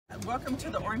Welcome to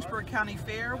the Orangeburg County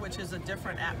Fair, which is a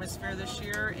different atmosphere this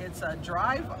year. It's a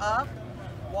drive up,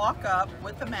 walk up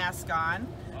with the mask on.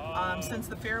 Since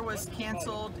the fair was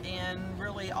canceled and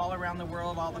really all around the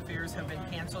world all the fairs have been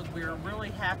canceled, we're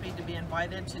really happy to be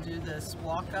invited to do this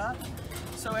walk up.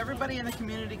 So everybody in the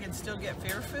community can still get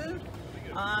fair food.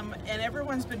 And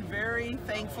everyone's been very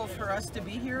thankful for us to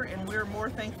be here, and we're more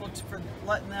thankful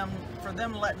for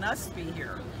them letting us be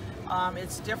here.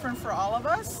 It's different for all of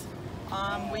us.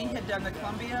 We had done the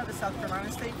Columbia, the South Carolina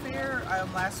State Fair.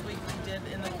 Last week we did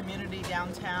in the community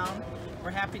downtown.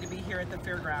 We're happy to be here at the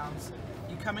fairgrounds.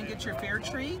 You come and get your fair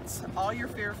treats, all your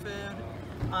fair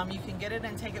food. You can get it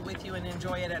and take it with you and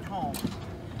enjoy it at home.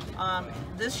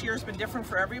 This year's been different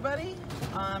for everybody,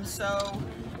 so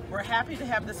we're happy to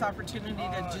have this opportunity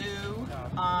to do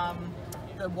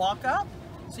the walk-up,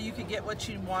 so you can get what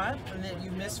you want and that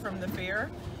you missed from the fair.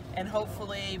 And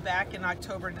hopefully back in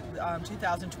October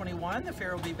 2021, the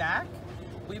fair will be back.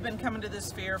 We've been coming to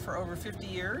this fair for over 50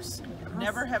 years.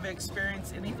 Never have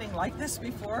experienced anything like this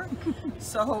before.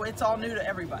 So it's all new to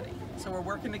everybody. So we're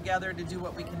working together to do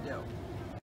what we can do.